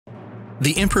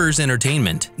The Emperor's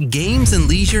Entertainment, Games and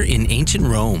Leisure in Ancient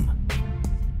Rome.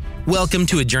 Welcome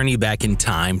to a journey back in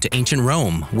time to ancient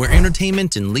Rome, where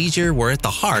entertainment and leisure were at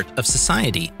the heart of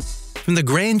society. From the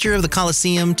grandeur of the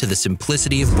Colosseum to the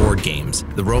simplicity of board games,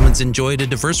 the Romans enjoyed a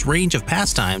diverse range of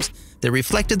pastimes that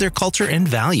reflected their culture and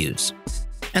values.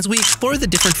 As we explore the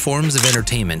different forms of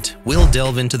entertainment, we'll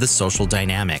delve into the social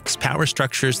dynamics, power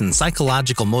structures, and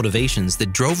psychological motivations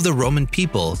that drove the Roman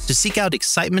people to seek out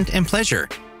excitement and pleasure.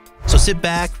 So sit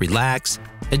back, relax,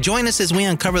 and join us as we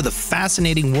uncover the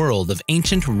fascinating world of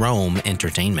ancient Rome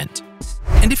entertainment.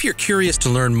 And if you're curious to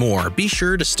learn more, be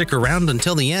sure to stick around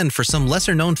until the end for some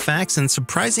lesser-known facts and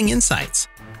surprising insights.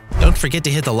 Don't forget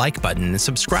to hit the like button and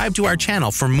subscribe to our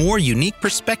channel for more unique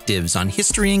perspectives on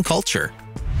history and culture.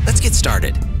 Let's get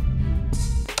started.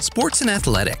 Sports and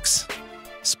athletics.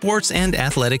 Sports and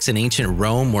athletics in ancient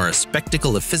Rome were a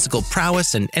spectacle of physical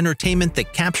prowess and entertainment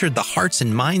that captured the hearts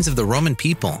and minds of the Roman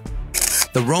people.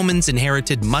 The Romans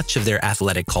inherited much of their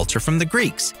athletic culture from the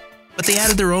Greeks, but they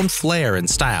added their own flair and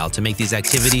style to make these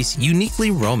activities uniquely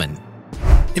Roman.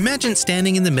 Imagine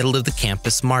standing in the middle of the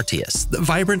Campus Martius, the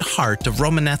vibrant heart of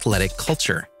Roman athletic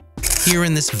culture. Here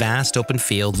in this vast open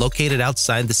field located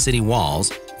outside the city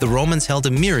walls, the Romans held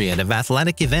a myriad of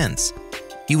athletic events.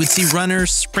 You would see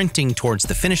runners sprinting towards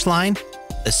the finish line,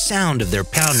 the sound of their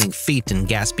pounding feet and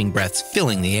gasping breaths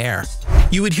filling the air.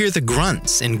 You would hear the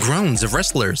grunts and groans of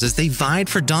wrestlers as they vied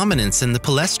for dominance in the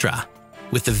palestra,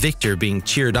 with the victor being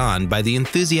cheered on by the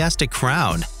enthusiastic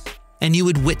crowd. And you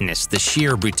would witness the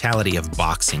sheer brutality of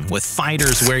boxing, with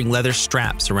fighters wearing leather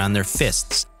straps around their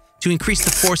fists to increase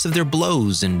the force of their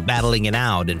blows and battling it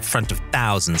out in front of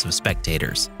thousands of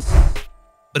spectators.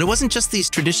 But it wasn't just these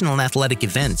traditional athletic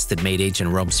events that made ancient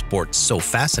Rome sports so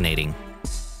fascinating.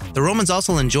 The Romans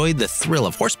also enjoyed the thrill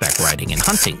of horseback riding and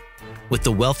hunting, with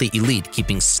the wealthy elite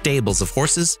keeping stables of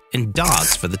horses and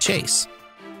dogs for the chase.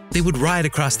 They would ride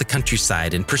across the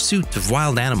countryside in pursuit of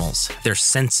wild animals, their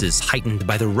senses heightened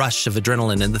by the rush of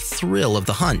adrenaline and the thrill of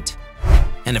the hunt.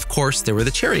 And of course, there were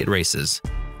the chariot races,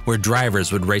 where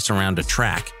drivers would race around a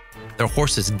track, their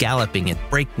horses galloping at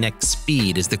breakneck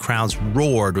speed as the crowds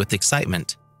roared with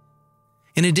excitement.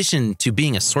 In addition to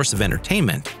being a source of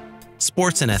entertainment,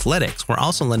 sports and athletics were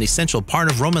also an essential part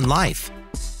of Roman life.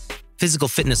 Physical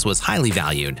fitness was highly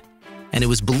valued, and it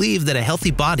was believed that a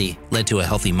healthy body led to a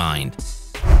healthy mind.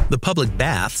 The public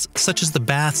baths, such as the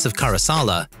baths of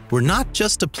Caracalla, were not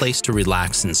just a place to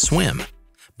relax and swim,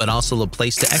 but also a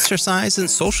place to exercise and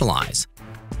socialize.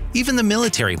 Even the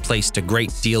military placed a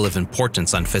great deal of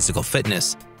importance on physical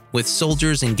fitness, with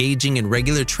soldiers engaging in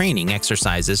regular training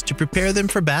exercises to prepare them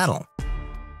for battle.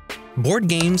 Board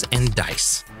games and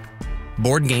dice.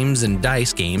 Board games and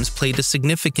dice games played a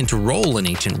significant role in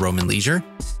ancient Roman leisure.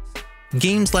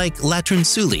 Games like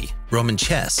Latrunzuli, Roman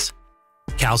chess,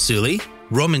 Calciuli,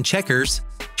 Roman checkers,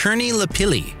 Turni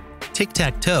Lapilli,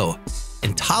 tic-tac-toe,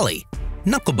 and Tali,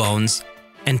 knucklebones,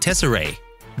 and Tesserae,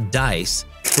 dice,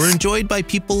 were enjoyed by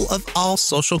people of all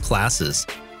social classes.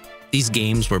 These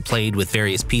games were played with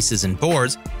various pieces and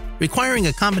boards, requiring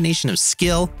a combination of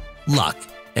skill, luck,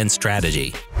 and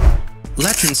strategy.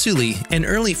 Latrunzuli, an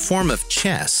early form of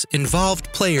chess,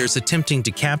 involved players attempting to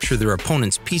capture their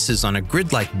opponent's pieces on a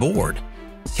grid-like board.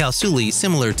 Calciuli,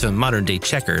 similar to modern-day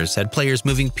checkers, had players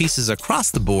moving pieces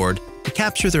across the board to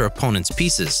capture their opponent's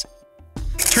pieces.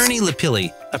 Turni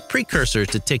Lapilli, a precursor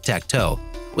to tic-tac-toe,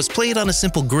 was played on a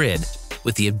simple grid,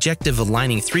 with the objective of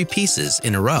aligning 3 pieces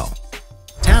in a row.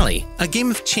 Tally, a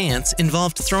game of chance,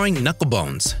 involved throwing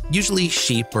knucklebones, usually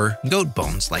sheep or goat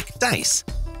bones like dice,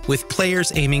 with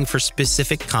players aiming for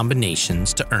specific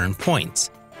combinations to earn points.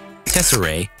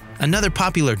 Tesserae, another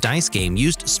popular dice game,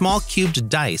 used small cubed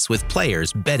dice with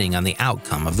players betting on the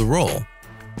outcome of the roll.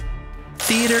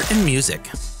 Theater and music.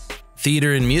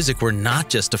 Theater and music were not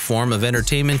just a form of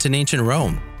entertainment in ancient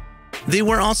Rome. They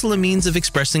were also a means of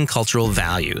expressing cultural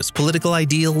values, political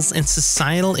ideals, and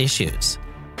societal issues.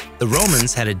 The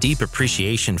Romans had a deep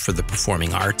appreciation for the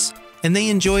performing arts, and they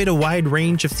enjoyed a wide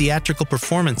range of theatrical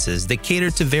performances that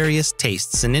catered to various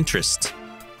tastes and interests.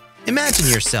 Imagine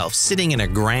yourself sitting in a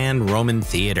grand Roman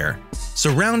theater,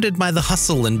 surrounded by the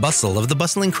hustle and bustle of the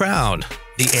bustling crowd.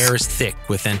 The air is thick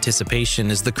with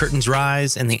anticipation as the curtains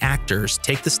rise and the actors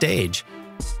take the stage.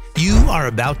 You are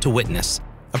about to witness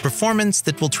a performance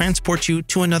that will transport you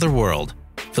to another world,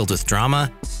 filled with drama,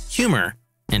 humor,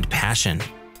 and passion.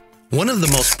 One of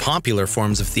the most popular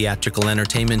forms of theatrical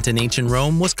entertainment in ancient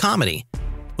Rome was comedy,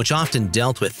 which often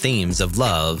dealt with themes of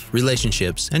love,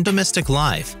 relationships, and domestic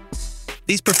life.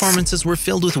 These performances were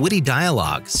filled with witty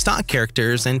dialogue, stock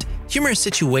characters, and humorous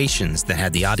situations that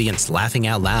had the audience laughing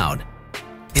out loud.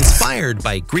 Inspired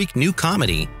by Greek New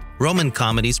Comedy, Roman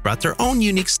comedies brought their own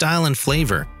unique style and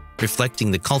flavor,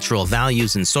 reflecting the cultural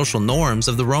values and social norms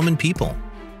of the Roman people.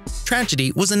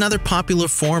 Tragedy was another popular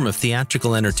form of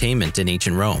theatrical entertainment in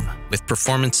ancient Rome, with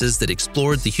performances that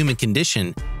explored the human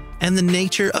condition and the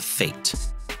nature of fate.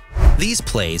 These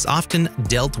plays often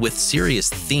dealt with serious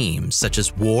themes such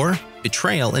as war,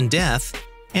 betrayal, and death,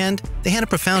 and they had a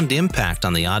profound impact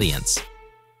on the audience.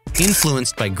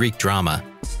 Influenced by Greek drama,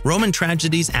 Roman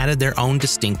tragedies added their own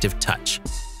distinctive touch,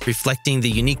 reflecting the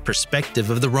unique perspective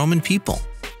of the Roman people.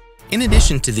 In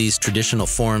addition to these traditional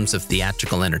forms of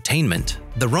theatrical entertainment,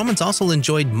 the Romans also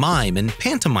enjoyed mime and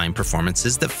pantomime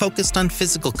performances that focused on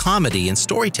physical comedy and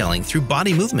storytelling through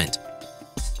body movement.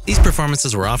 These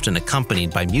performances were often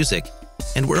accompanied by music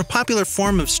and were a popular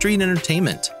form of street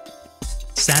entertainment.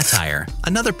 Satire,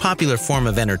 another popular form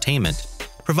of entertainment,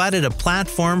 provided a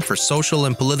platform for social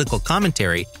and political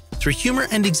commentary through humor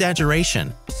and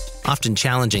exaggeration, often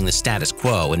challenging the status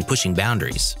quo and pushing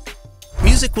boundaries.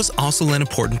 Music was also an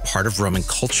important part of Roman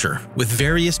culture, with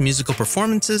various musical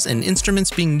performances and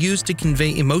instruments being used to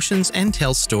convey emotions and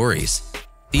tell stories.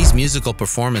 These musical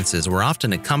performances were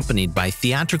often accompanied by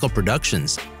theatrical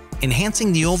productions,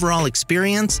 enhancing the overall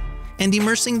experience and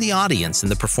immersing the audience in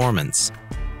the performance.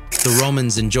 The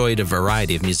Romans enjoyed a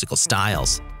variety of musical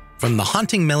styles, from the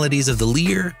haunting melodies of the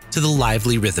lyre to the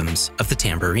lively rhythms of the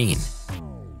tambourine.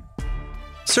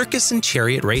 Circus and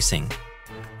chariot racing.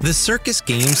 The circus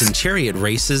games and chariot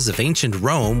races of ancient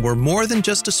Rome were more than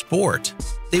just a sport.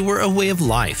 They were a way of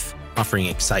life, offering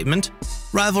excitement,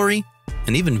 rivalry,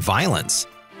 and even violence.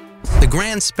 The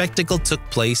grand spectacle took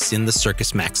place in the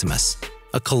Circus Maximus,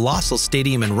 a colossal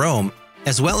stadium in Rome,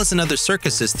 as well as in other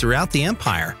circuses throughout the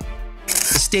empire.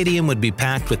 The stadium would be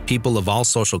packed with people of all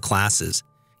social classes,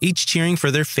 each cheering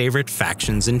for their favorite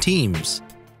factions and teams.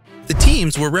 The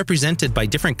teams were represented by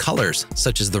different colors,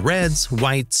 such as the reds,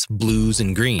 whites, blues,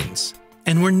 and greens,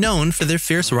 and were known for their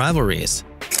fierce rivalries.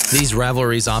 These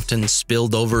rivalries often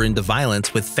spilled over into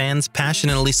violence, with fans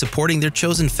passionately supporting their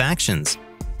chosen factions.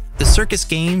 The circus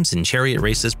games and chariot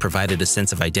races provided a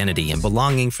sense of identity and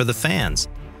belonging for the fans,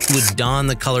 who would don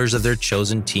the colors of their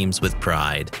chosen teams with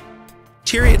pride.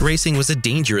 Chariot racing was a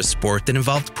dangerous sport that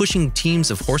involved pushing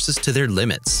teams of horses to their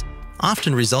limits,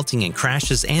 often resulting in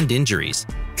crashes and injuries.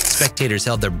 Spectators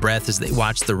held their breath as they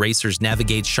watched the racers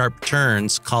navigate sharp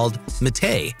turns called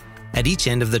metae at each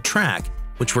end of the track,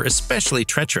 which were especially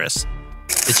treacherous.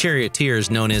 The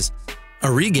charioteers, known as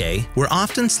aurigae, were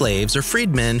often slaves or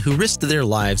freedmen who risked their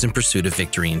lives in pursuit of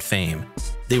victory and fame.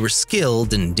 They were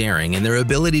skilled and daring, and their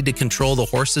ability to control the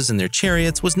horses in their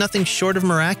chariots was nothing short of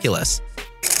miraculous.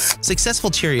 Successful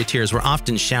charioteers were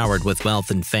often showered with wealth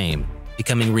and fame,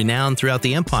 becoming renowned throughout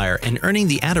the empire and earning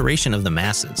the adoration of the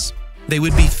masses. They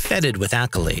would be feted with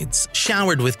accolades,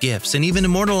 showered with gifts, and even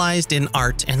immortalized in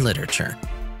art and literature.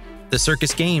 The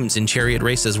circus games and chariot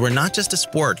races were not just a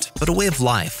sport, but a way of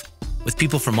life, with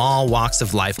people from all walks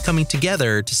of life coming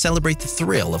together to celebrate the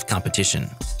thrill of competition.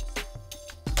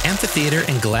 Amphitheatre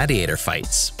and gladiator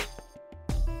fights.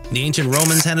 The ancient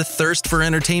Romans had a thirst for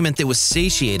entertainment that was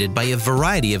satiated by a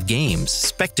variety of games,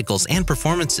 spectacles, and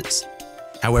performances.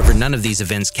 However, none of these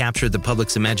events captured the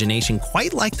public's imagination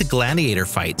quite like the gladiator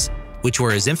fights, which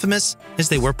were as infamous as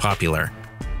they were popular.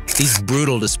 These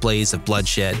brutal displays of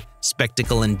bloodshed,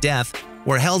 spectacle, and death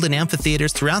were held in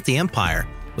amphitheaters throughout the empire,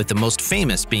 with the most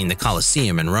famous being the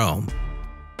Colosseum in Rome.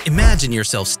 Imagine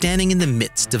yourself standing in the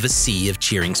midst of a sea of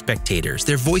cheering spectators,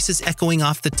 their voices echoing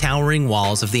off the towering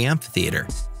walls of the amphitheater.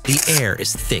 The air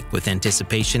is thick with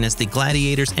anticipation as the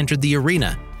gladiators entered the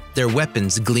arena, their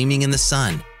weapons gleaming in the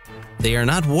sun. They are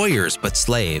not warriors but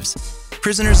slaves,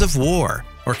 prisoners of war,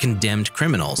 or condemned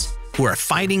criminals who are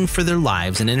fighting for their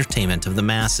lives and entertainment of the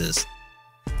masses.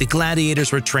 The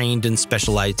gladiators were trained in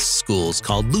specialized schools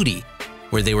called ludi,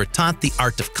 where they were taught the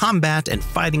art of combat and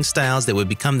fighting styles that would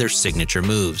become their signature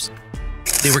moves.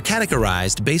 They were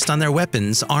categorized based on their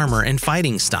weapons, armor, and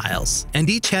fighting styles, and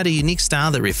each had a unique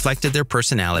style that reflected their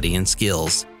personality and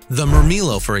skills. The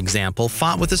murmillo, for example,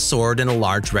 fought with a sword and a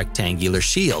large rectangular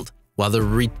shield, while the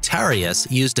retiarius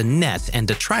used a net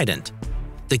and a trident.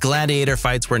 The gladiator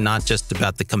fights were not just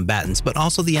about the combatants, but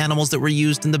also the animals that were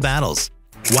used in the battles.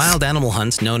 Wild animal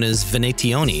hunts, known as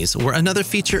venationes, were another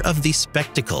feature of these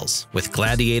spectacles, with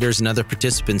gladiators and other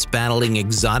participants battling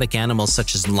exotic animals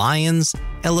such as lions,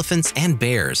 elephants, and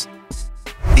bears.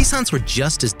 These hunts were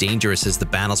just as dangerous as the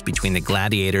battles between the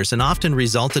gladiators and often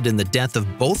resulted in the death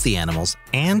of both the animals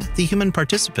and the human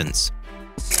participants.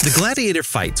 The gladiator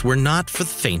fights were not for the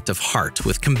faint of heart,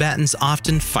 with combatants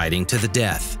often fighting to the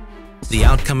death. The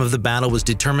outcome of the battle was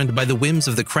determined by the whims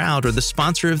of the crowd or the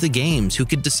sponsor of the games, who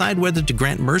could decide whether to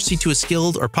grant mercy to a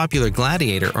skilled or popular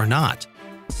gladiator or not.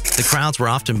 The crowds were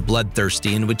often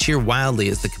bloodthirsty and would cheer wildly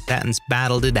as the combatants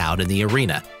battled it out in the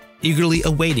arena, eagerly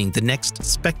awaiting the next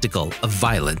spectacle of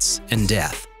violence and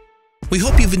death. We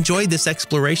hope you've enjoyed this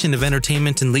exploration of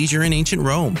entertainment and leisure in ancient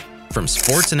Rome. From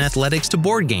sports and athletics to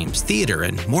board games, theater,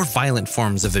 and more violent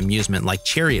forms of amusement like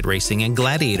chariot racing and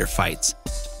gladiator fights,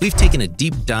 we've taken a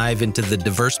deep dive into the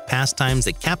diverse pastimes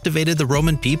that captivated the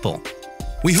Roman people.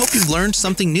 We hope you've learned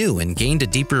something new and gained a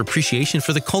deeper appreciation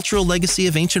for the cultural legacy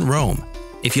of ancient Rome.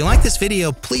 If you like this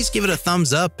video, please give it a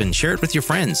thumbs up and share it with your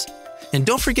friends. And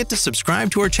don't forget to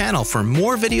subscribe to our channel for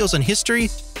more videos on history,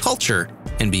 culture,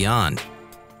 and beyond.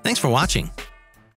 Thanks for watching.